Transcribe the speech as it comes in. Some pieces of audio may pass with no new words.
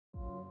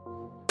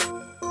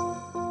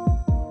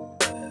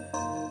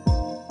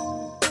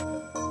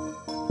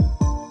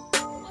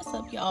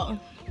y'all,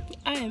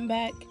 I am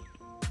back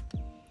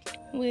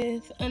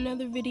with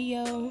another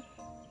video.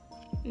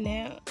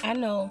 Now, I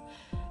know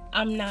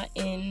I'm not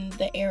in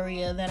the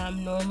area that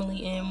I'm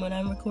normally in when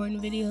I'm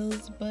recording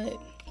videos, but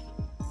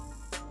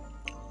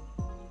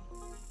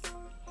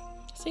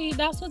see,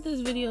 that's what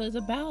this video is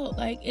about.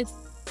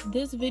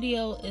 This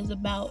video is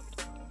about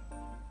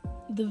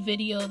the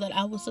video that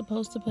I was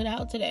supposed to put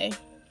out today.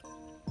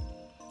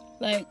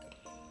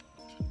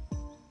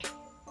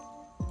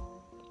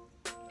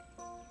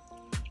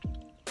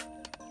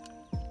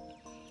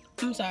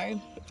 I'm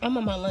sorry, I'm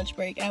on my lunch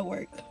break at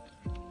work.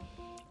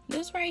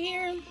 This right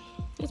here,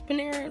 this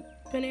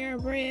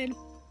Panera bread,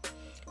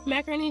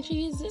 macaroni and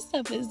cheese, this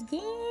stuff is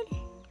good.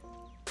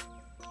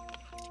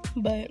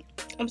 But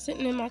I'm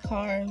sitting in my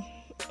car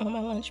on my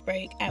lunch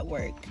break at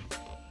work,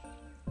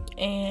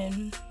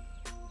 and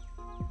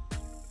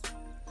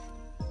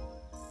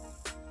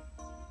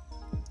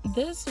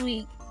this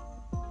week,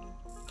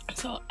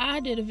 so I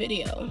did a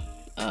video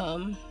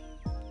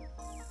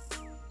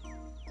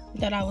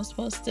that I was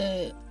supposed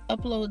to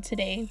upload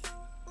today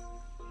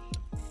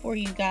for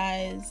you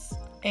guys,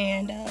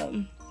 and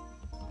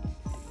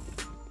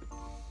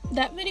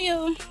that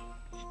video,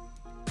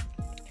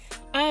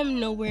 I am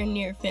nowhere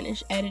near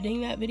finished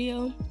editing that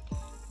video.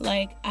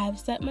 I've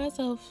set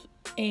myself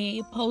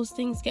a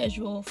posting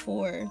schedule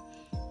for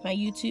my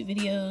YouTube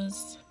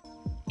videos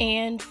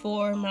and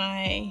for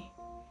my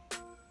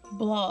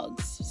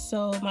blogs.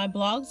 So my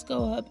blogs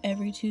go up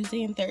every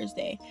Tuesday and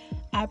Thursday.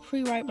 I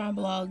pre-write my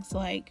blogs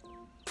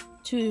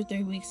 2 to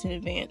 3 weeks in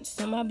advance.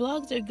 So my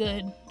blogs are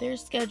good. They're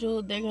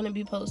scheduled. They're going to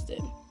be posted.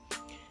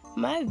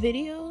 My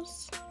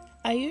videos,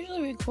 I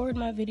usually record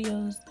my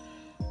videos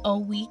a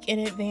week in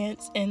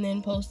advance and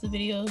then post the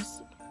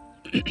videos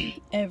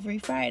every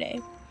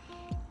Friday.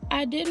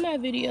 I did my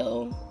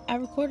video. I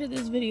recorded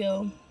this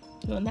video.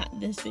 Well, not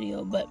this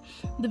video, but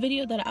the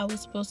video that I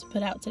was supposed to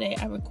put out today.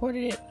 I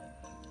recorded it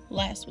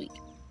last week.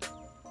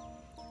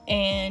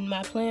 And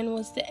my plan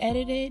was to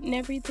edit it and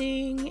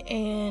everything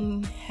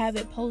and have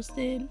it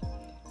posted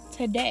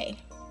today.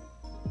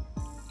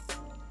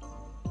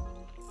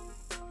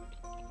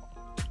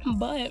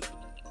 But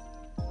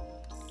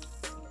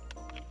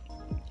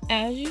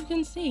as you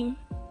can see,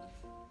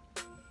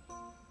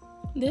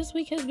 this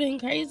week has been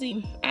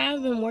crazy.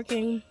 I've been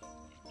working.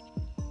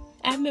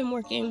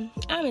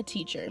 I'm a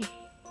teacher,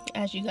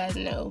 as you guys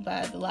know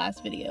by the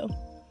last video.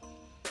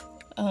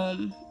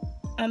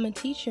 I'm a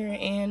teacher,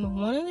 and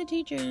one of the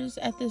teachers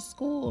at this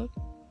school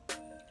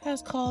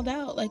has called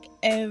out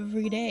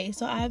every day.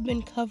 So I've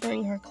been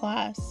covering her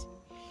class,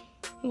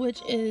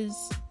 which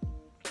is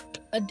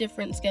a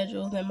different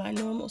schedule than my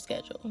normal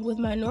schedule. With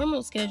my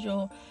normal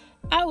schedule,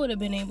 I would have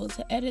been able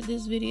to edit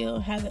this video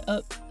and have it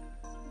up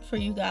for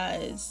you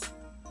guys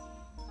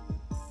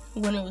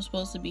when it was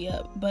supposed to be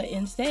up. But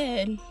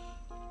instead,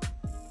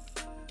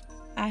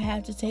 I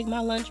had to take my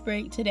lunch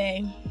break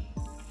today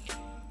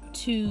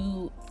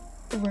to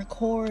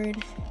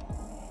record,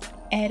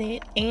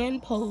 edit,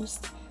 and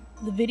post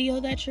the video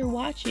that you're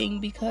watching,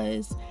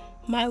 because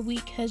my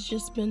week has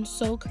just been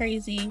so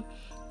crazy.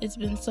 It's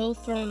been so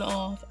thrown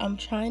off. I'm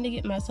trying to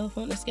get myself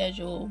on the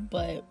schedule,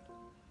 but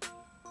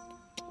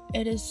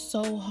it is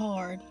so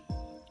hard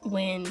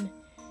when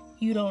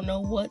you don't know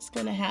what's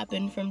gonna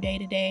happen from day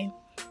to day.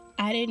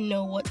 I didn't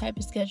know what type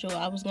of schedule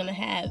I was gonna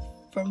have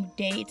from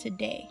day to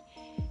day,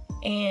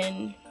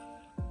 and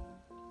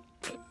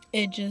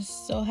it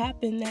just so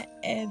happened that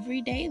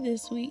every day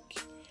this week,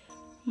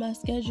 my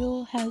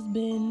schedule has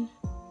been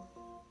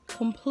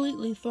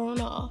completely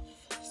thrown off.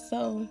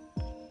 So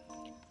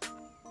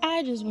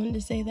I just wanted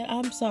to say that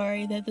I'm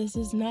sorry that this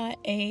is not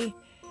a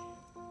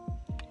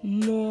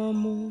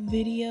normal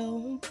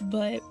video,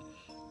 but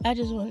I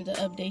just wanted to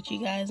update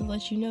you guys and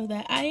let you know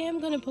that I am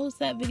going to post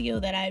that video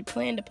that I had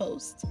planned to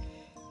post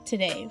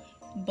today,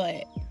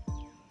 but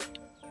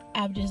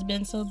I've just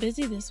been so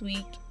busy this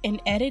week,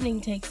 and editing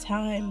takes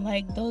time.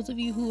 Those of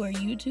you who are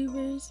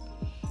YouTubers,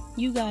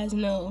 you guys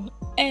know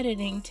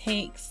editing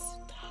takes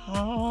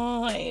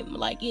time.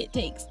 It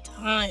takes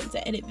time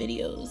to edit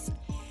videos,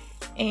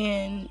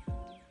 and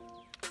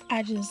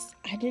I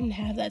didn't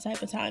have that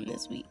type of time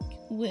this week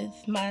with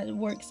my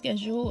work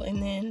schedule,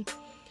 and then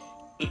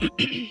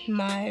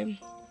my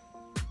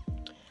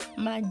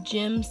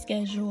gym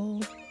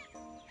schedule,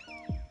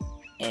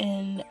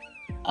 and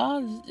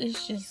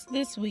it's just,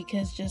 this week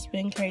has just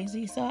been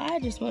crazy. So I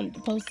just wanted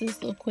to post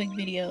this little quick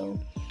video,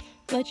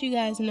 let you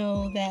guys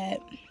know that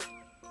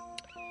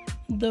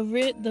the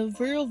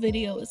real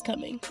video is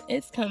coming.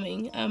 It's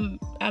coming.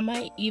 I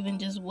might even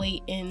just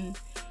wait and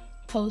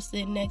post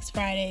it next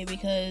Friday,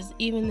 because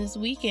even this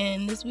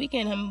weekend I'm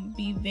gonna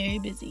be very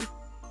busy.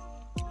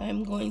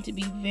 I'm going to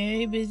be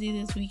very busy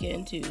this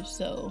weekend too,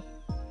 so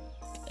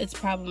it's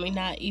probably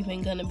not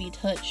even gonna be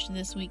touched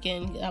this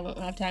weekend. I won't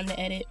have time to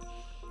edit.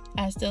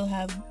 I still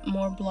have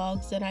more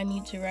blogs that I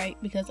need to write,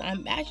 because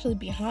I'm actually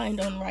behind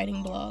on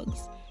writing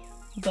blogs.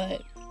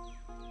 But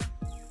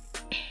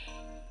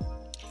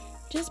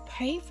just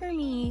pray for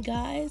me,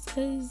 guys,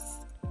 because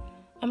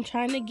I'm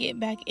trying to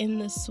get back in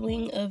the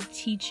swing of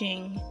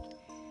teaching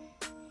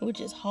which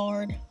is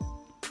hard.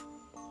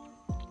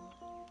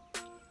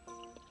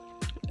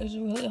 It's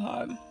really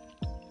hard.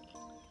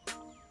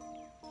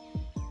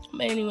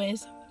 But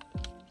anyways,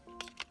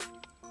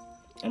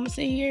 I'm gonna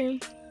sit here,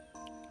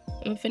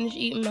 I'm gonna finish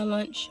eating my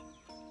lunch,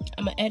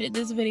 I'm gonna edit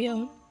this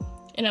video,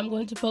 and I'm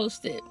going to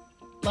post it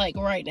like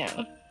right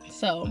now.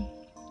 So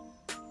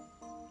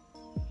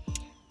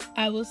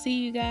I will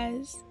see you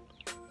guys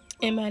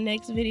in my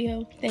next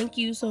video. Thank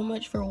you so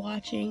much for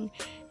watching.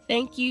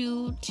 Thank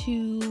you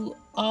to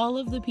all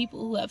of the people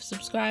who have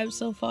subscribed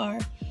so far.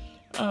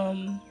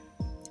 I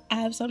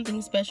have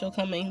something special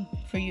coming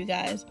for you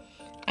guys.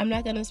 I'm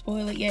not gonna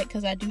spoil it yet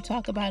because I do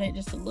talk about it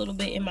just a little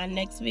bit in my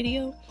next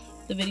video,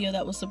 the video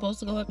that was supposed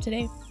to go up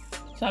today.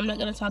 So I'm not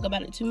gonna talk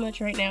about it too much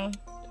right now,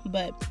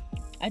 but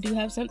I do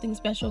have something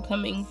special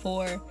coming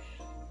for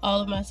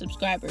all of my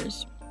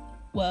subscribers.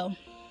 Well,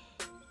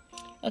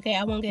 okay,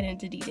 I won't get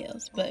into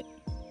details, but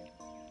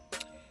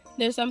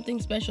there's something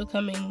special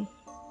coming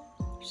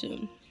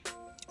soon.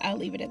 I'll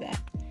leave it at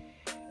that.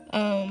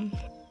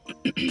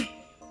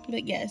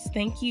 But yes,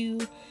 thank you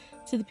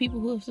to the people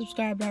who have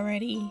subscribed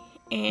already.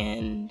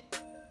 And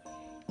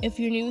if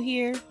you're new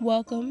here,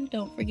 welcome.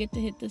 Don't forget to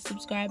hit the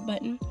subscribe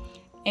button.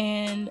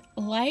 And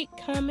like,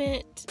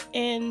 comment,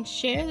 and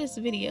share this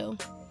video.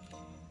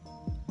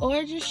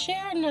 Or just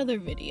share another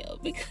video,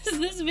 because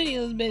this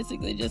video is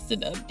basically just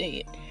an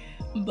update.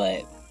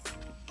 But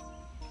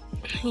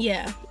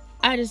yeah,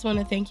 I just want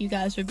to thank you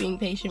guys for being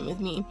patient with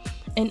me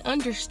and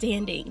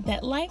understanding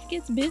that life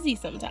gets busy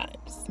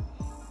sometimes.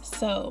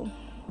 So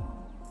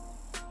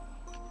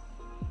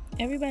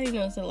everybody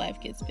knows that life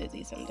gets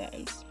busy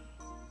sometimes.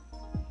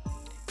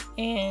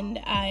 And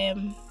I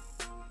am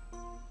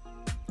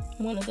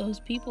one of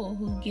those people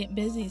who get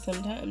busy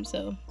sometimes.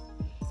 So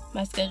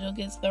my schedule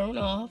gets thrown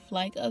off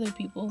like other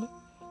people,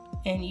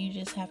 and you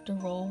just have to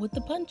roll with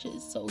the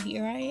punches. So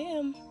here I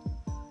am,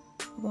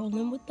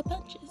 rolling with the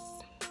punches.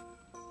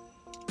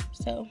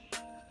 So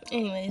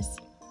anyways,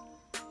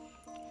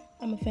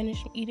 I'm gonna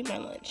finish eating my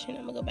lunch and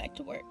I'm gonna go back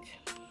to work.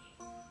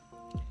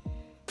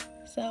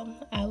 So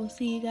I will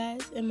see you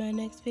guys in my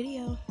next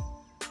video.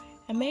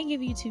 I may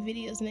give you 2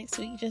 videos next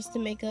week just to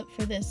make up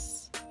for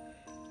this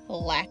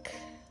lack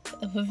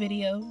of a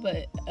video,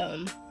 but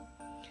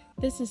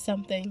this is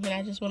something, and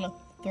I just want to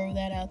throw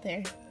that out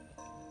there.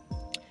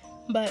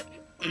 But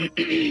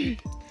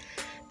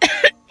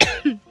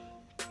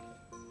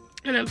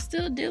and I'm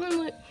still dealing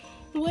with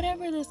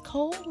whatever this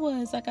cold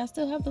was. Like, I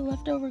still have the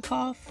leftover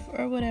cough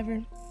or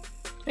whatever.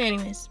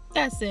 Anyways,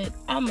 that's it.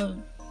 I'm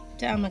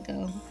gonna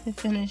go and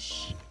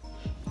finish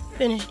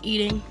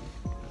eating.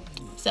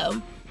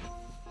 So,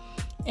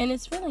 and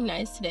it's really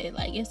nice today.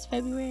 Like, it's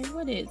February.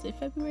 What is it?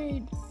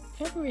 February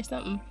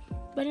something.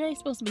 But it ain't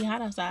supposed to be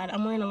hot outside.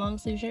 I'm wearing a long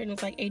sleeve shirt and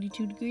it's like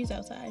 82 degrees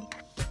outside.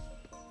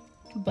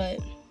 But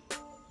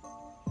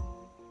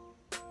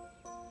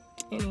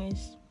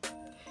anyways,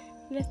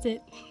 that's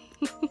it.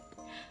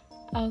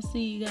 I'll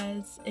see you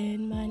guys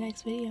in my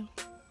next video.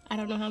 I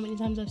don't know how many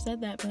times I've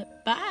said that,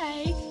 but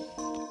bye!